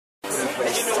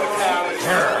You know what time it is.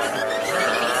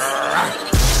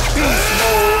 Beast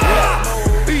mode.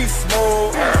 Beast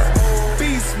mode.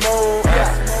 Beast mode.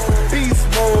 Beast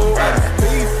mode.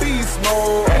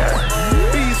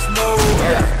 Beast mode.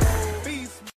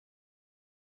 Beast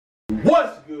mode.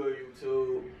 What's good,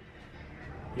 YouTube?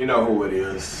 You know who it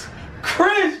is.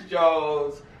 Chris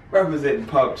Jones, representing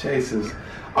Pump Chasers.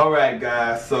 Alright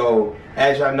guys, so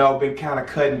as y'all know, been kind of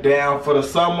cutting down for the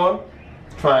summer,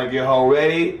 trying to get home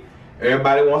ready.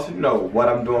 Everybody wants to know what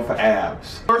I'm doing for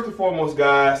abs. First and foremost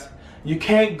guys, you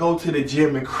can't go to the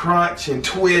gym and crunch and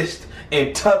twist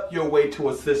and tuck your way to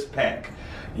a six-pack.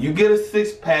 You get a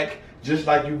six-pack just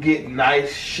like you get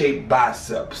nice shaped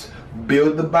biceps.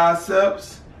 Build the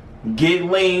biceps, get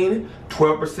lean,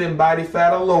 12% body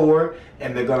fat or lower,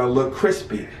 and they're gonna look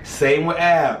crispy. Same with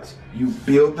abs. You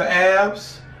build the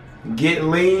abs, get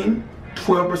lean,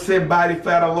 12% body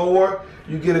fat or lower,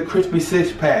 you get a crispy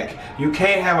six-pack. You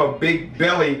can't have a big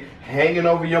belly hanging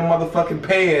over your motherfucking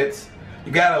pants.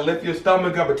 You gotta lift your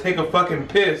stomach up and take a fucking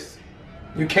piss.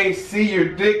 You can't see your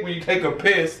dick when you take a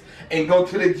piss and go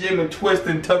to the gym and twist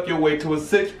and tuck your way to a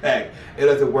six-pack. It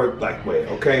doesn't work that way,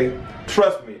 okay?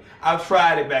 Trust me. I've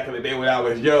tried it back in the day when I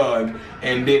was young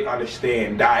and didn't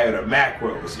understand diet or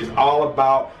macros. It's all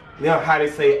about, you know how they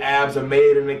say abs are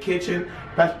made in the kitchen?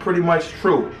 That's pretty much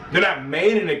true. They're not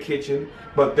made in the kitchen,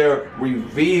 but they're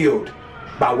revealed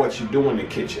by what you do in the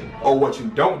kitchen or what you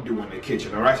don't do in the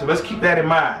kitchen, all right? So let's keep that in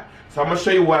mind. So I'm gonna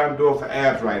show you what I'm doing for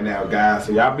abs right now, guys.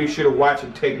 So y'all be sure to watch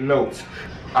and take notes.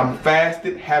 I'm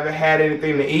fasted, haven't had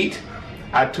anything to eat.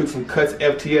 I took some Cuts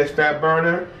FTS fat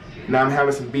burner. Now I'm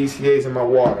having some BCAAs in my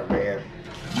water, man.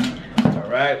 All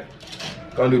right,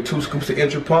 gonna do 2 scoops of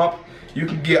Intra Pump. You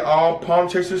can get all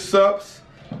Pump Chaser subs,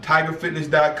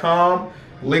 tigerfitness.com.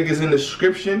 Link is in the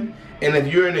description. And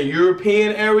if you're in the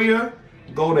European area,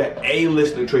 go to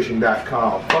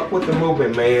alistnutrition.com. Fuck with the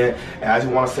movement, man. And I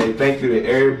just want to say thank you to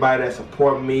everybody that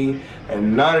support me.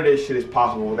 And none of this shit is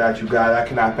possible without you guys. I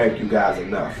cannot thank you guys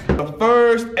enough. The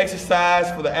first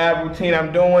exercise for the ab routine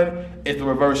I'm doing is the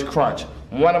reverse crunch.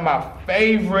 One of my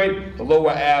favorite lower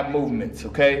ab movements,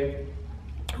 okay?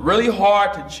 Really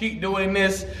hard to cheat doing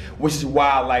this, which is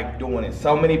why I like doing it.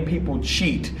 So many people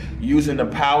cheat using the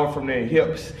power from their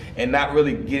hips and not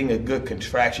really getting a good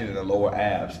contraction in the lower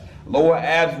abs. Lower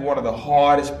abs is one of the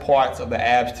hardest parts of the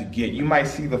abs to get. You might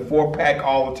see the 4-pack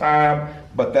all the time,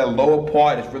 but that lower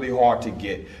part is really hard to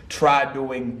get. Try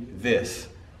doing this.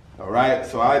 All right,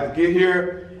 so I have to get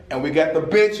here and we got the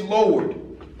bench lowered.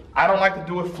 I don't like to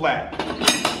do it flat.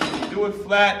 If you do it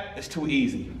flat, it's too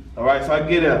easy. All right, so I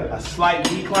get a slight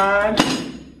decline.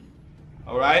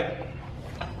 All right.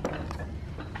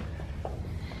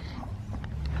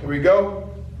 Here we go.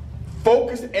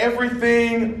 Focus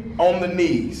everything on the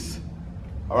knees.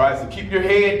 All right, so keep your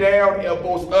head down,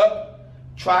 elbows up.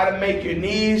 Try to make your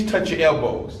knees touch your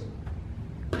elbows.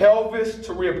 Pelvis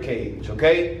to rib cage,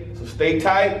 okay? So stay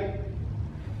tight.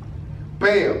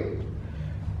 Bam.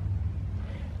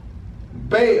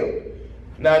 Bam.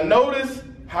 Now notice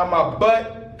how my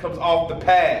butt comes off the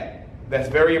pad. That's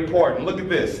very important. Look at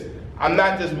this. I'm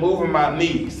not just moving my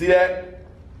knees. See that?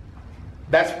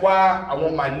 That's why I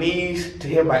want my knees to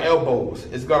hit my elbows.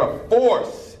 It's gonna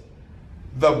force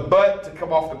the butt to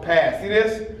come off the pad. See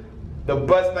this? The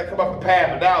butt's not come off the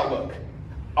pad, but now look.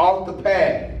 Off the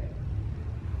pad.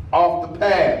 Off the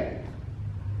pad.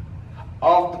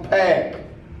 Off the pad.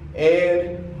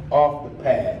 And off the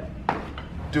pad.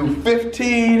 Do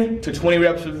 15 to 20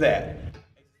 reps of that.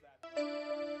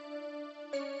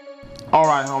 All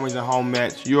right, homies and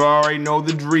homettes, you already know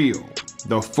the drill.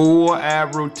 The full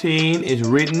ab routine is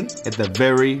written at the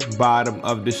very bottom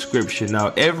of the description.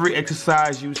 Now, every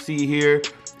exercise you see here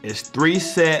is 3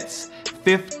 sets,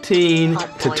 15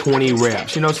 to 20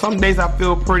 reps. You know, some days I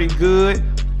feel pretty good,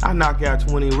 I knock out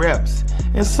 20 reps.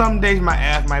 And some days my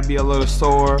ass might be a little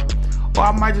sore, or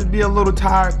I might just be a little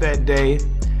tired that day,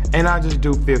 and I just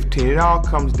do 15. It all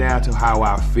comes down to how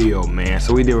I feel, man.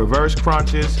 So we did reverse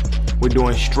crunches, we're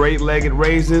doing straight-legged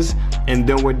raises, and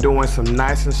then we're doing some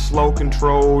nice and slow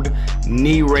controlled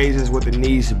knee raises with the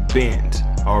knees bent.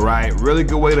 All right, really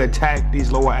good way to attack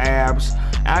these lower abs.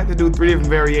 I like to do 3 different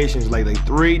variations lately,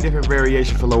 3 different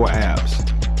variations for lower abs.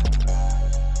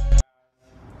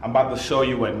 I'm about to show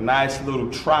you a nice little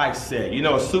tricep. You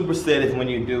know, a superset is when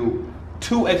you do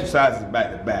 2 exercises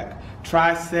back to back.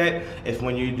 Tricep is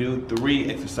when you do 3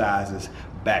 exercises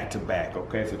back to back,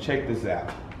 okay? So check this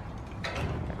out.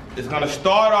 It's gonna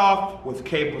start off with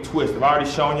cable twist. I've already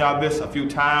shown y'all this a few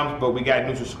times, but we got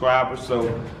new subscribers,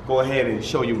 so go ahead and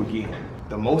show you again.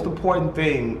 The most important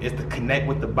thing is to connect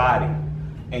with the body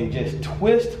and just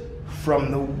twist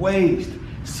from the waist.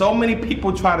 So many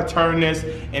people try to turn this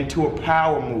into a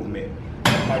power movement.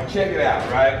 Now check it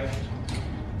out, right?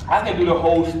 I can do the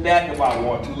whole stack if I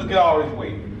want to. Look at all this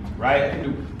weight, right? I can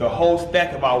do the whole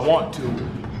stack if I want to.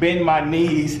 Bend my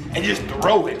knees and just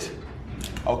throw it,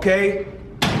 okay?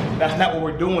 That's not what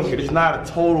we're doing here. It's not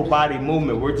a total body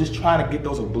movement. We're just trying to get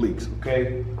those obliques,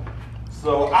 okay?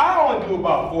 So I only do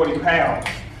about 40 pounds.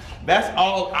 That's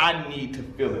all I need to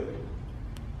feel it.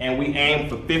 And we aim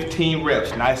for 15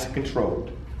 reps, nice and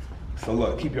controlled. So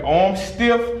look, keep your arms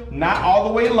stiff, not all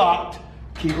the way locked.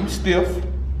 Keep them stiff,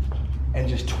 and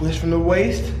just twist from the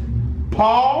waist,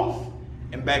 pause,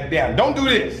 and back down. Don't do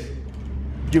this.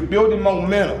 You're building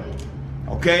momentum,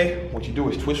 okay? What you do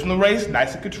is twist from the waist,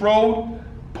 nice and controlled,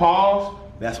 pause,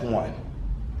 that's 1.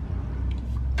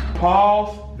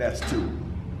 Pause, that's 2.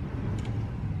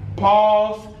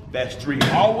 Pause, that's 3.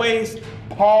 Always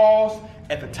pause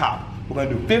at the top. We're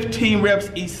gonna do 15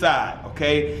 reps each side,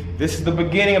 okay? This is the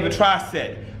beginning of the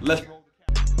tri-set. Let's roll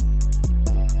the camera.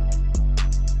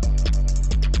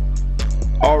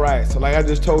 All right, so like I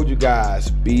just told you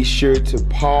guys, be sure to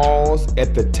pause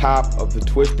at the top of the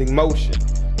twisting motion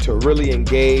to really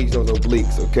engage those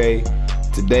obliques, okay?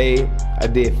 Today, I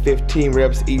did 15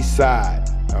 reps each side,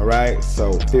 all right?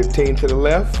 So 15 to the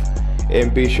left,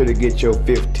 and be sure to get your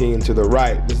 15 to the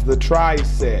right. This is the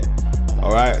tri-set.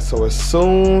 All right, so as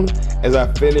soon as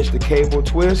I finish the cable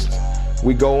twist,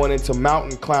 we going into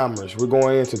mountain climbers. We're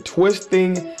going into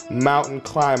twisting mountain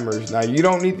climbers. Now, you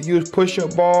don't need to use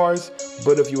push-up bars,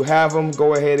 but if you have them,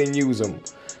 go ahead and use them.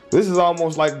 This is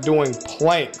almost like doing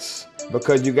planks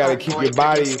because you gotta keep your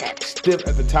body stiff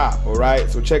at the top, all right?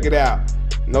 So check it out.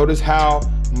 Notice how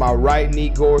my right knee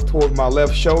goes towards my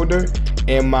left shoulder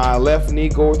and my left knee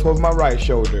goes towards my right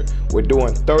shoulder. We're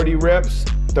doing 30 reps.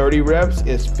 30 reps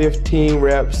is 15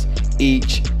 reps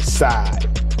each side.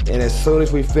 And as soon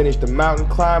as we finish the mountain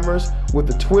climbers with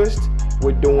the twist,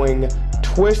 we're doing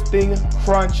twisting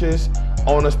crunches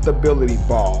on a stability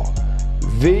ball.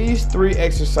 These 3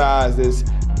 exercises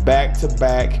back to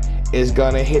back is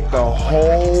gonna hit the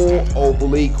whole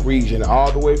oblique region,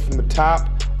 all the way from the top,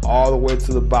 all the way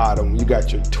to the bottom. You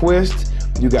got your twist,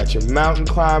 you got your mountain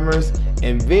climbers,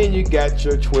 and then you got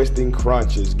your twisting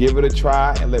crunches. Give it a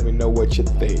try and let me know what you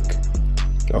think.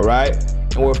 All right,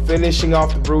 and we're finishing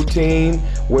off the routine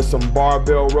with some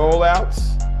barbell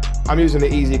rollouts. I'm using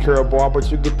the easy curl bar,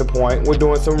 but you get the point. We're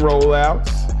doing some rollouts.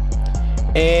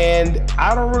 And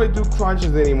I don't really do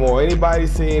crunches anymore. Anybody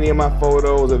see any of my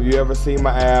photos? Have you ever seen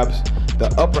my abs?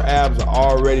 The upper abs are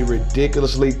already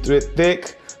ridiculously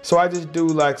thick. So I just do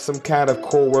like some kind of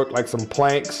core work, like some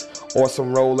planks or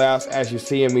some rollouts, as you're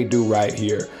seeing me do right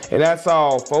here. And that's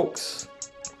all, folks.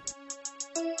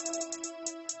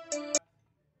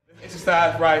 This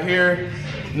exercise right here,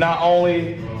 not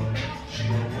only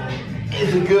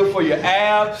is it good for your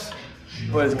abs,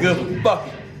 but it's good for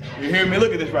fucking. You hear me?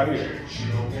 Look at this right here.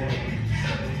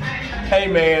 Hey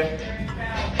man,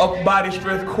 upper body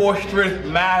strength, core strength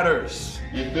matters.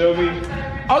 You feel me?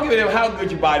 I don't give a damn how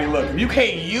good your body looks. If you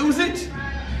can't use it,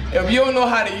 if you don't know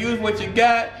how to use what you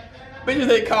got, bitches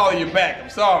ain't calling you back. I'm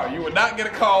sorry, you will not get a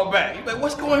call back. You're like,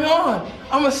 what's going on?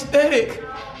 I'm aesthetic.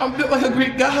 I'm built like a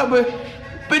Greek god, but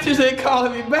bitches ain't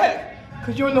calling me back.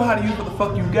 Cause you don't know how to use what the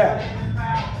fuck you got.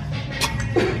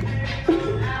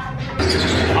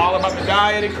 All about the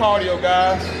diet and cardio,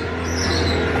 guys.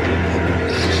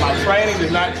 My training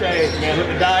does not change, man. Let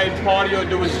the diet and cardio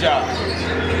do its job.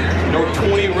 No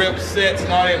 20 rep sets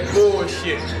and all that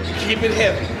bullshit. Keep it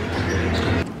heavy.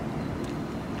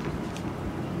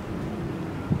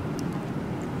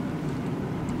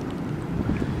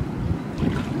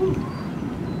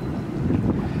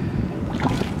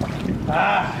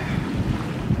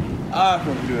 I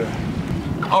feel good.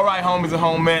 All right, homies and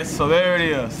homettes, so there it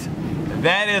is.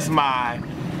 That is my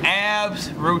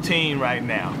abs routine right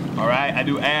now, all right? I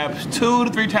do abs 2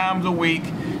 to 3 times a week.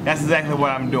 That's exactly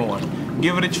what I'm doing.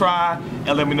 Give it a try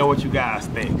and let me know what you guys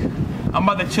think. I'm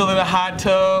about to chill in a hot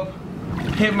tub,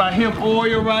 hit my hemp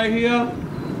oil right here,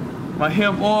 my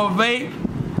hemp oil vape,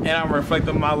 and I'm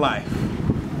reflecting my life.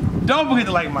 Don't forget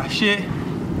to like my shit,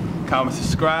 comment,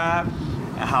 subscribe,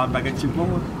 and holler back at your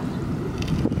boy.